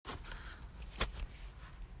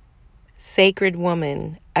Sacred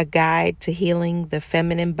Woman, A Guide to Healing the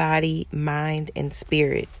Feminine Body, Mind, and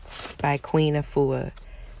Spirit by Queen Afua,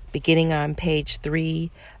 beginning on page 3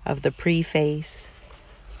 of the preface.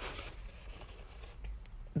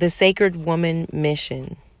 The Sacred Woman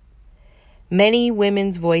Mission. Many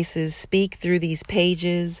women's voices speak through these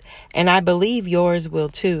pages, and I believe yours will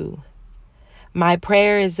too. My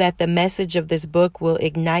prayer is that the message of this book will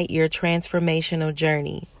ignite your transformational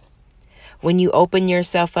journey. When you open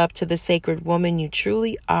yourself up to the sacred woman you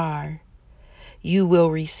truly are, you will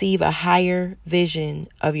receive a higher vision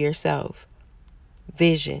of yourself.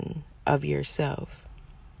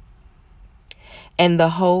 And the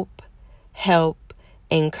hope, help,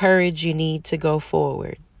 and courage you need to go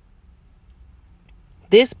forward.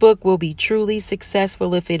 This book will be truly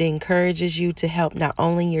successful if it encourages you to help not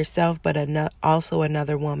only yourself but also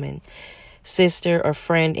another woman, sister, or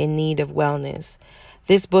friend in need of wellness.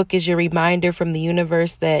 This book is your reminder from the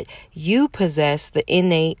universe that you possess the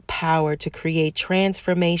innate power to create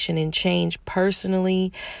transformation and change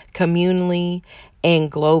personally, communally,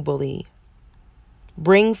 and globally.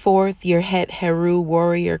 Bring forth your Het Heru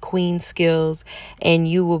warrior queen skills, and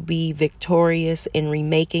you will be victorious in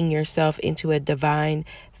remaking yourself into a divine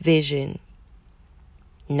vision.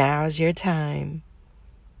 Now's your time.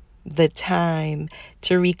 The time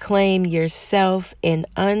to reclaim yourself and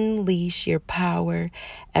unleash your power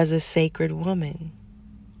as a sacred woman.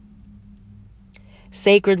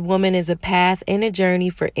 Sacred Woman is a path and a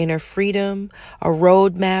journey for inner freedom, a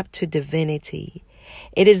roadmap to divinity.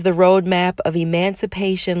 It is the roadmap of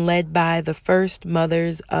emancipation led by the first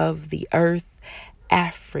mothers of the earth,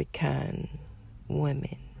 African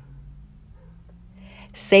women.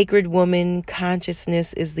 Sacred Woman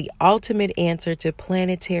consciousness is the ultimate answer to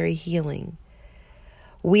planetary healing.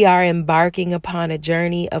 We are embarking upon a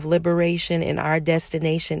journey of liberation, and our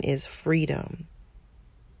destination is freedom.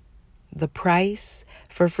 The price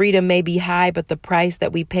for freedom may be high, but the price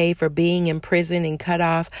that we pay for being imprisoned and cut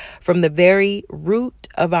off from the very root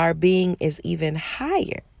of our being is even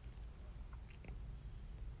higher.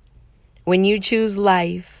 When you choose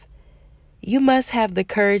life, you must have the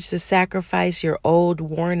courage to sacrifice your old,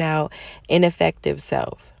 worn-out, ineffective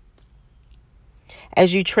self.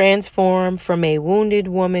 As you transform from a wounded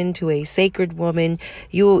woman to a sacred woman,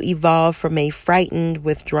 you will evolve from a frightened,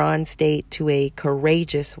 withdrawn state to a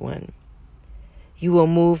courageous one. You will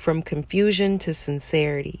move from confusion to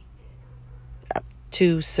sincerity,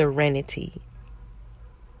 to serenity.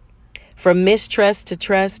 From mistrust to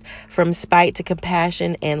trust, from spite to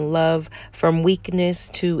compassion and love, from weakness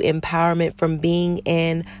to empowerment, from being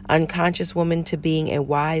an unconscious woman to being a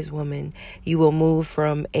wise woman. You will move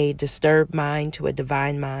from a disturbed mind to a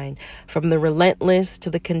divine mind, from the relentless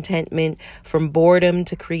to the contentment, from boredom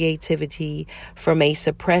to creativity, from a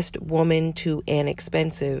suppressed woman to an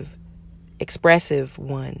expressive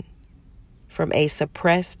one, from a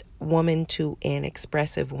suppressed woman to an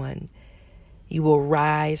expressive one. You will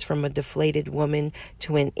rise from a deflated woman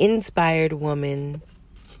to an inspired woman,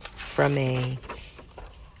 from a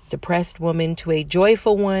depressed woman to a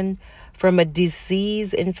joyful one, from a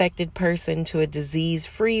disease-infected person to a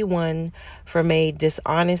disease-free one, from a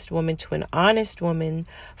dishonest woman to an honest woman,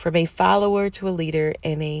 from a follower to a leader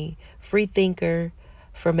and a free thinker,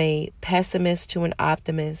 from a pessimist to an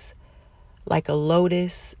optimist. Like a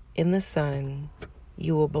lotus in the sun,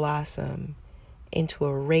 you will blossom into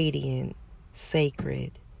a radiant,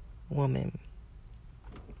 sacred woman.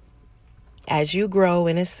 As you grow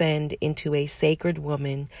and ascend into a sacred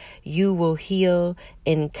woman, you will heal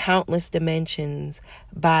in countless dimensions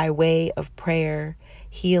by way of prayer,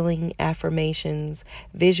 healing affirmations,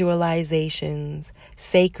 visualizations,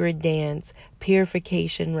 sacred dance,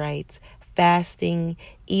 purification rites, fasting,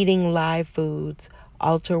 eating live foods,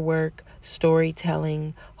 altar work,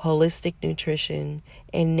 storytelling, holistic nutrition,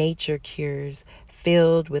 and nature cures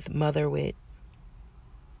filled with mother wit.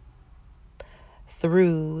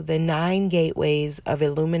 Through the 9 gateways of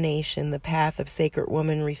illumination, the path of Sacred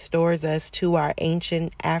Woman restores us to our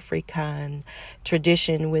ancient African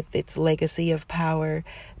tradition with its legacy of power,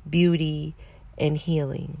 beauty, and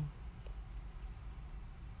healing.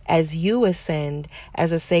 As you ascend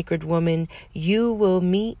as a sacred woman, you will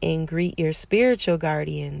meet and greet your spiritual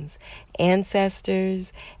guardians,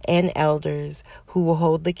 ancestors, and elders who will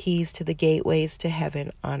hold the keys to the gateways to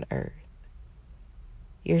heaven on earth.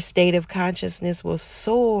 Your state of consciousness will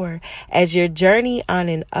soar as your journey on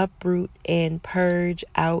an uproot and purge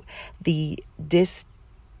out the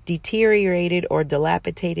deteriorated or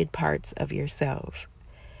dilapidated parts of yourself.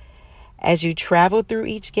 As you travel through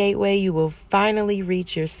each gateway, you will finally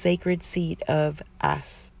reach your sacred seat of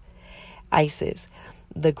Isis,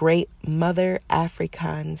 the great Mother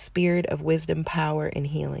African spirit of wisdom, power, and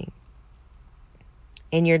healing.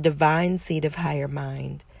 In your divine seat of higher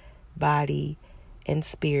mind, body, and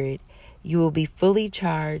spirit, you will be fully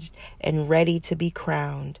charged and ready to be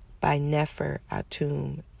crowned by Nefer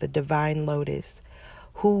Atum, the divine lotus,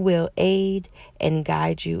 who will aid and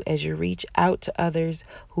guide you as you reach out to others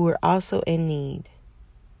who are also in need.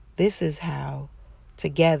 This is how,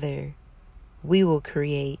 together, we will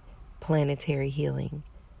create planetary healing.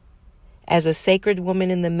 As a sacred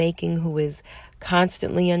woman in the making who is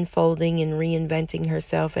constantly unfolding and reinventing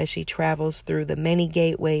herself as she travels through the many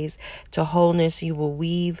gateways to wholeness, you will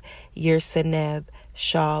weave your Seneb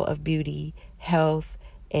shawl of beauty, health,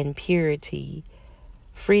 and purity.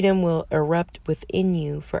 Freedom will erupt within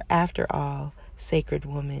you, for after all, sacred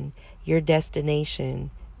woman, your destination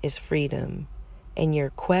is freedom, and your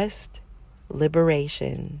quest,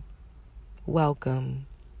 liberation. Welcome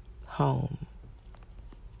home.